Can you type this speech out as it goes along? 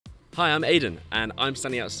Hi, I'm Aidan, and I'm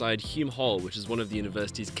standing outside Hulme Hall, which is one of the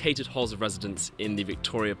university's catered halls of residence in the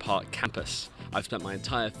Victoria Park campus. I've spent my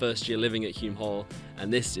entire first year living at Hulme Hall,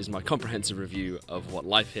 and this is my comprehensive review of what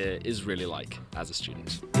life here is really like as a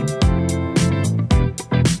student.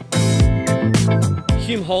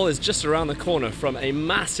 Hulme Hall is just around the corner from a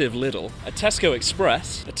massive Lidl, a Tesco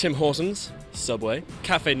Express, a Tim Hortons, Subway,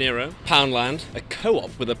 Cafe Nero, Poundland, a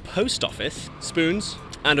co-op with a post office, Spoons,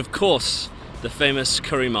 and of course, the famous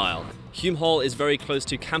Curry Mile. Hulme Hall is very close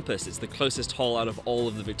to campus. It's the closest hall out of all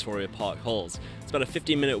of the Victoria Park halls. It's about a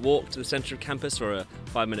 15-minute walk to the centre of campus or a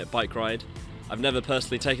 5-minute bike ride. I've never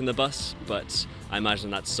personally taken the bus, but I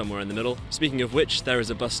imagine that's somewhere in the middle. Speaking of which, there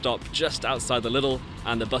is a bus stop just outside the Lidl,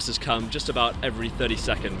 and the buses come just about every 30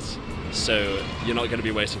 seconds, so you're not going to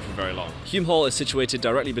be waiting for very long. Hulme Hall is situated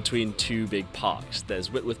directly between two big parks.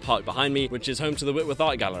 There's Whitworth Park behind me, which is home to the Whitworth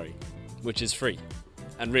Art Gallery, which is free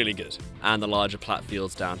and really good, and the larger Platt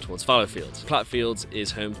Fields down towards Fallowfields. Platt Fields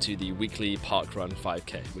is home to the weekly Park Run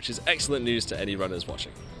 5K, which is excellent news to any runners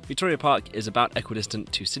watching. Victoria Park is about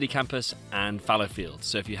equidistant to City Campus and Fallowfields,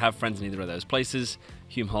 so if you have friends in either of those places,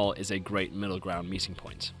 Hulme Hall is a great middle ground meeting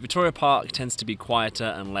point. Victoria Park tends to be quieter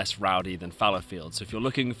and less rowdy than Fallowfield, so if you're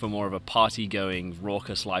looking for more of a party-going,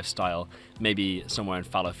 raucous lifestyle, maybe somewhere in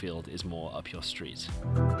Fallowfield is more up your street.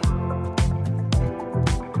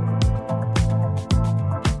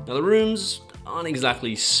 Now the rooms aren't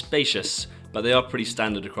exactly spacious, but they are pretty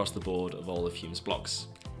standard across the board of all of Hulme's blocks.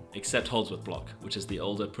 Except Holdsworth block, which is the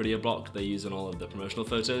older, prettier block they use in all of the promotional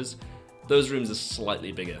photos. Those rooms are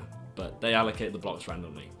slightly bigger, but they allocate the blocks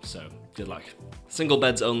randomly, so good luck. Single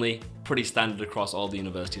beds only, pretty standard across all the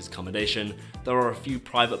university's accommodation. There are a few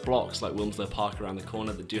private blocks like Wilmslow Park around the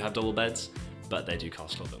corner that do have double beds, but they do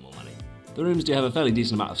cost a little bit more money. The rooms do have a fairly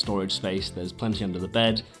decent amount of storage space. There's plenty under the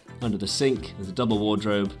bed, under the sink, there's a double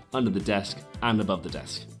wardrobe, under the desk, and above the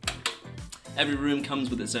desk. Every room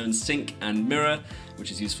comes with its own sink and mirror,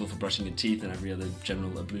 which is useful for brushing your teeth and every other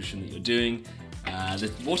general ablution that you're doing.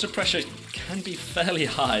 The water pressure can be fairly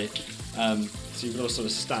high, so you've got to sort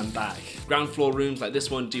of stand back. Ground floor rooms like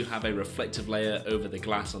this one do have a reflective layer over the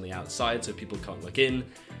glass on the outside so people can't look in.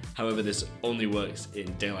 However, this only works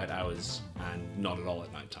in daylight hours and not at all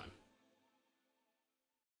at night time.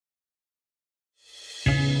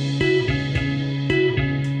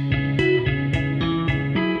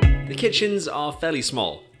 The kitchens are fairly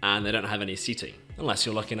small and they don't have any seating, unless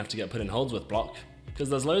you're lucky enough to get put in Holdsworth block, because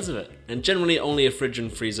there's loads of it. And generally only a fridge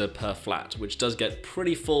and freezer per flat, which does get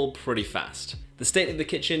pretty full pretty fast. The state of the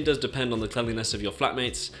kitchen does depend on the cleanliness of your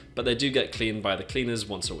flatmates, but they do get cleaned by the cleaners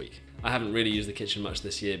once a week. I haven't really used the kitchen much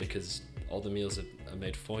this year because all the meals are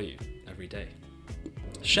made for you every day.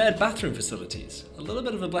 Shared bathroom facilities. A little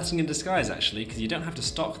bit of a blessing in disguise actually, because you don't have to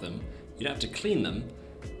stock them, you don't have to clean them,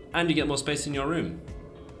 and you get more space in your room.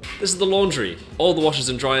 This is the laundry. All the washers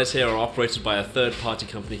and dryers here are operated by a third-party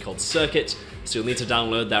company called Circuit, so you'll need to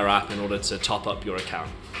download their app in order to top up your account.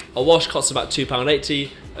 A wash costs about £2.80,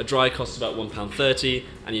 a dry costs about £1.30,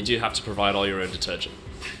 and you do have to provide all your own detergent.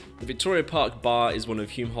 The Victoria Park Bar is one of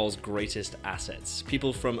Hulme Hall's greatest assets.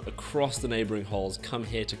 People from across the neighbouring halls come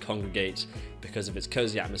here to congregate because of its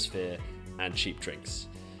cosy atmosphere and cheap drinks.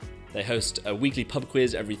 They host a weekly pub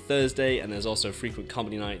quiz every Thursday, and there's also frequent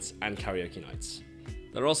comedy nights and karaoke nights.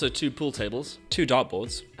 There are also 2 pool tables, 2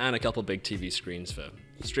 dartboards, and a couple big TV screens for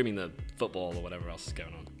streaming the football or whatever else is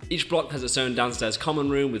going on. Each block has its own downstairs common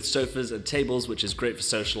room with sofas and tables, which is great for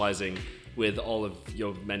socialising with all of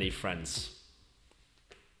your many friends.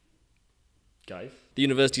 Guys? The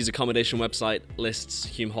university's accommodation website lists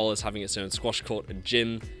Hulme Hall as having its own squash court and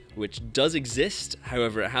gym, which does exist,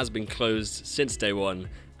 however it has been closed since day one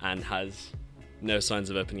and has no signs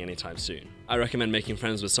of opening anytime soon. I recommend making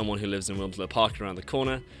friends with someone who lives in Wilmslow Park around the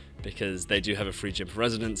corner, because they do have a free gym for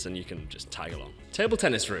residents and you can just tag along. Table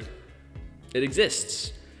tennis room. It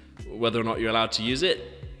exists. Whether or not you're allowed to use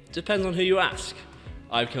it depends on who you ask.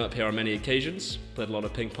 I've come up here on many occasions, played a lot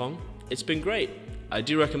of ping pong. It's been great. I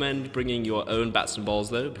do recommend bringing your own bats and balls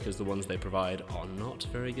though, because the ones they provide are not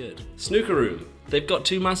very good. Snooker room. They've got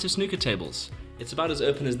 2 massive snooker tables. It's about as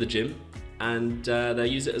open as the gym, and they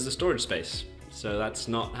use it as a storage space. So that's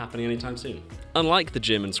not happening anytime soon. Unlike the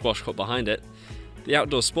gym and squash court behind it, the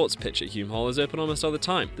outdoor sports pitch at Hulme Hall is open almost all the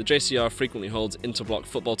time. The JCR frequently holds inter-block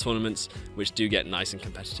football tournaments, which do get nice and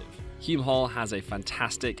competitive. Hulme Hall has a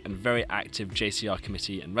fantastic and very active JCR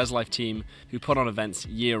committee and ResLife team who put on events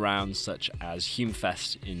year-round, such as Hulme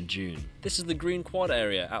Fest in June. This is the green quad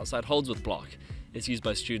area outside Holdsworth block. It's used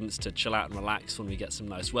by students to chill out and relax when we get some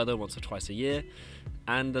nice weather once or twice a year.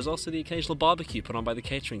 And there's also the occasional barbecue put on by the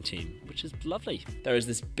catering team, which is lovely. There is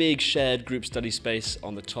this big shared group study space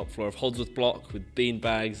on the top floor of Holdsworth Block with bean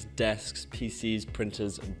bags, desks, PCs,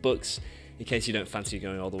 printers and books, in case you don't fancy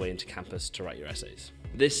going all the way into campus to write your essays.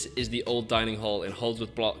 This is the old dining hall in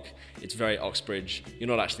Holdsworth Block. It's very Oxbridge. You're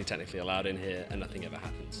not actually technically allowed in here and nothing ever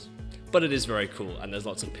happens. But it is very cool, and there's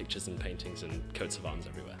lots of pictures and paintings and coats of arms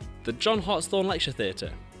everywhere. The John Hartshorne Lecture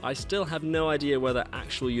Theatre. I still have no idea whether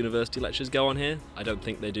actual university lectures go on here. I don't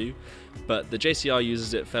think they do. But the JCR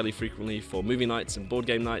uses it fairly frequently for movie nights and board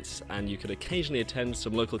game nights, and you could occasionally attend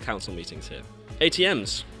some local council meetings here.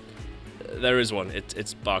 ATMs. There is one.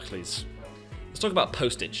 It's Barclays. Let's talk about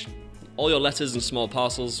postage. All your letters and small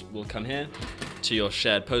parcels will come here to your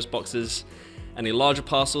shared post boxes. Any larger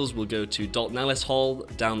parcels will go to Dalton Ellis Hall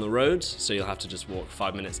down the road, so you'll have to just walk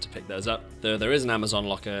 5 minutes to pick those up, though there is an Amazon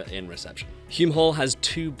locker in reception. Hulme Hall has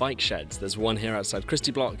 2 bike sheds. There's one here outside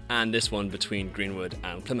Christie Block and this one between Greenwood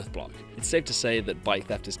and Plymouth Block. It's safe to say that bike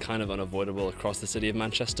theft is kind of unavoidable across the city of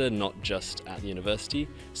Manchester, not just at the university,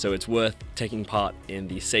 so it's worth taking part in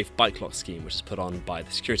the Safe Bike Lock scheme, which is put on by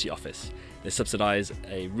the security office. They subsidise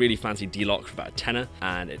a really fancy D-lock for about a tenner,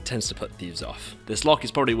 and it tends to put thieves off. This lock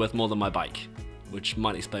is probably worth more than my bike, which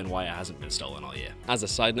might explain why it hasn't been stolen all year. As a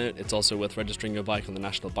side note, it's also worth registering your bike on the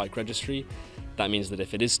National Bike Registry. That means that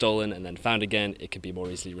if it is stolen and then found again, it can be more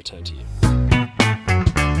easily returned to you.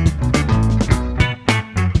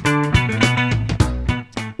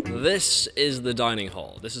 This is the dining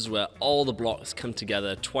hall. This is where all the blocks come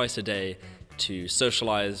together twice a day to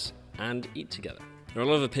socialise and eat together. There are a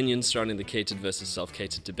lot of opinions surrounding the catered versus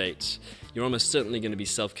self-catered debate. You're almost certainly going to be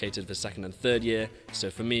self-catered for second and third year, so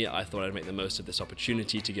for me, I thought I'd make the most of this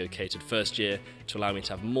opportunity to go catered first year to allow me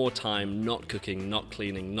to have more time not cooking, not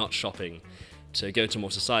cleaning, not shopping, to go to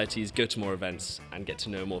more societies, go to more events, and get to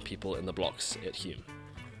know more people in the blocks at Hulme.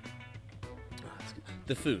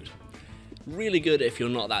 The food. Really good if you're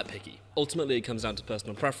not that picky. Ultimately, it comes down to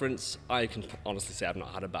personal preference. I can honestly say I've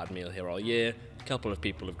not had a bad meal here all year. A couple of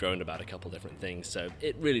people have groaned about a couple different things, so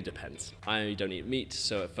it really depends. I don't eat meat,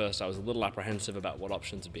 so at first I was a little apprehensive about what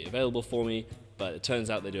options would be available for me, but it turns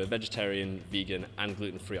out they do a vegetarian, vegan, and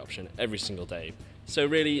gluten-free option every single day. So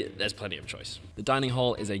really, there's plenty of choice. The dining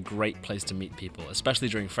hall is a great place to meet people, especially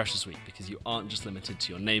during Freshers Week, because you aren't just limited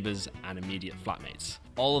to your neighbours and immediate flatmates.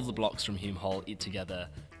 All of the blocks from Hulme Hall eat together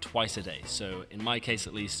twice a day, so in my case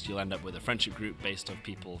at least, you'll end up with a friendship group based on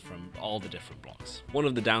people from all the different blocks. One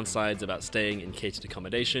of the downsides about staying in catered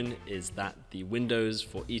accommodation is that the windows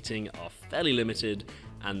for eating are fairly limited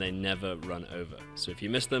and they never run over. So if you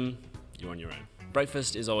miss them, you're on your own.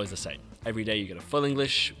 Breakfast is always the same. Every day you get a full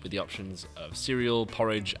English with the options of cereal,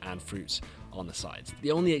 porridge and fruit on the sides.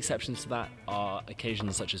 The only exceptions to that are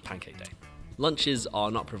occasions such as Pancake Day. Lunches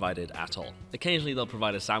are not provided at all. Occasionally they'll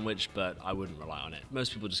provide a sandwich, but I wouldn't rely on it.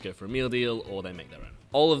 Most people just go for a meal deal or they make their own.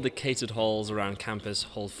 All of the catered halls around campus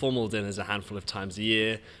hold formal dinners a handful of times a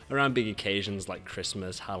year, around big occasions like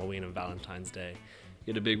Christmas, Halloween and Valentine's Day.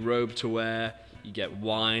 You get a big robe to wear, you get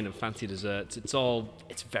wine and fancy desserts.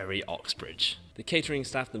 It's very Oxbridge. The catering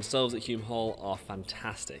staff themselves at Hulme Hall are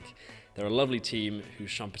fantastic. They're a lovely team who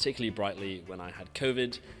shone particularly brightly when I had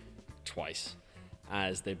COVID, twice,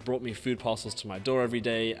 as they brought me food parcels to my door every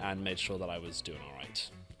day and made sure that I was doing all right.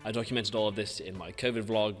 I documented all of this in my COVID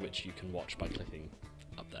vlog, which you can watch by clicking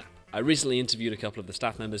up there. I recently interviewed a couple of the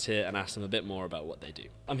staff members here and asked them a bit more about what they do.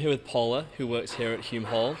 I'm here with Paula, who works here at Hulme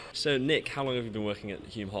Hall. So Nick, how long have you been working at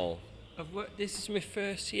Hulme Hall? This is my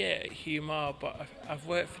first year at Hulme Hall, but I've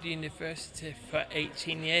worked for the university for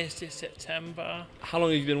 18 years this September. How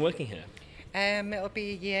long have you been working here? It'll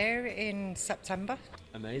be a year in September.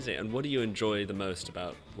 Amazing. And what do you enjoy the most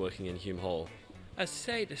about working in Hulme Hall? I'd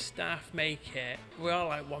say the staff make it. We're all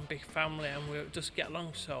like one big family and we just get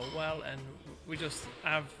along so well, and we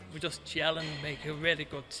just gel and make a really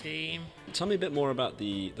good team. Tell me a bit more about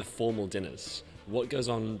the formal dinners. What goes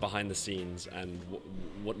on behind the scenes and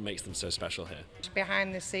what makes them so special here?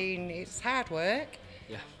 Behind the scene, it's hard work,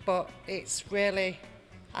 yeah, but it's really,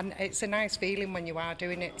 and it's a nice feeling when you are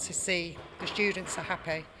doing it to see the students are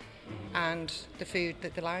happy and the food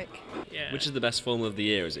that they like. Yeah. Which is the best form of the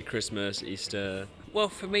year? Is it Christmas, Easter? Well,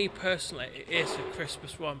 for me personally, it is a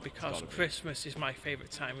Christmas one because Christmas is my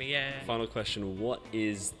favourite time of year. Final question, what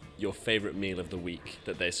is your favourite meal of the week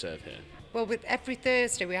that they serve here? Well, with every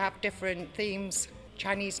Thursday we have different themes.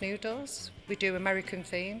 Chinese noodles, we do American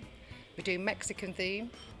theme, we do Mexican theme,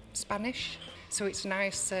 Spanish. So it's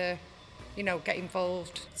nice to, get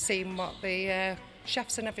involved, seeing what the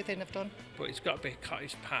chefs and everything have done. But it's got to be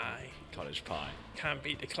cottage pie. Cottage pie. Can't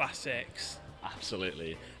beat the classics.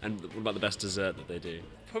 Absolutely. And what about the best dessert that they do?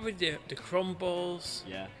 Probably the crumbles.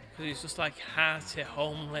 Yeah. because it's just like hearty,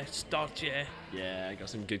 homeless, dodgy. Yeah, I got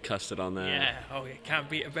some good custard on there. Yeah, oh, you can't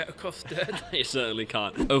beat a bit of custard. You certainly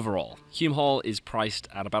can't. Overall, Hulme Hall is priced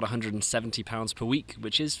at about £170 per week,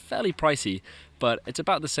 which is fairly pricey, but it's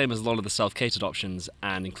about the same as a lot of the self-catered options,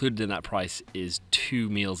 and included in that price is 2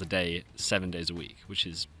 meals a day, 7 days a week, which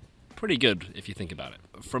is pretty good if you think about it.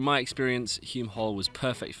 From my experience, Hulme Hall was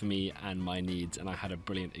perfect for me and my needs, and I had a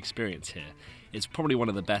brilliant experience here. It's probably one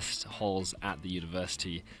of the best halls at the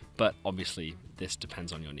university, but obviously this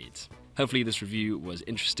depends on your needs. Hopefully this review was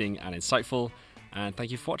interesting and insightful, and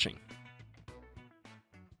thank you for watching.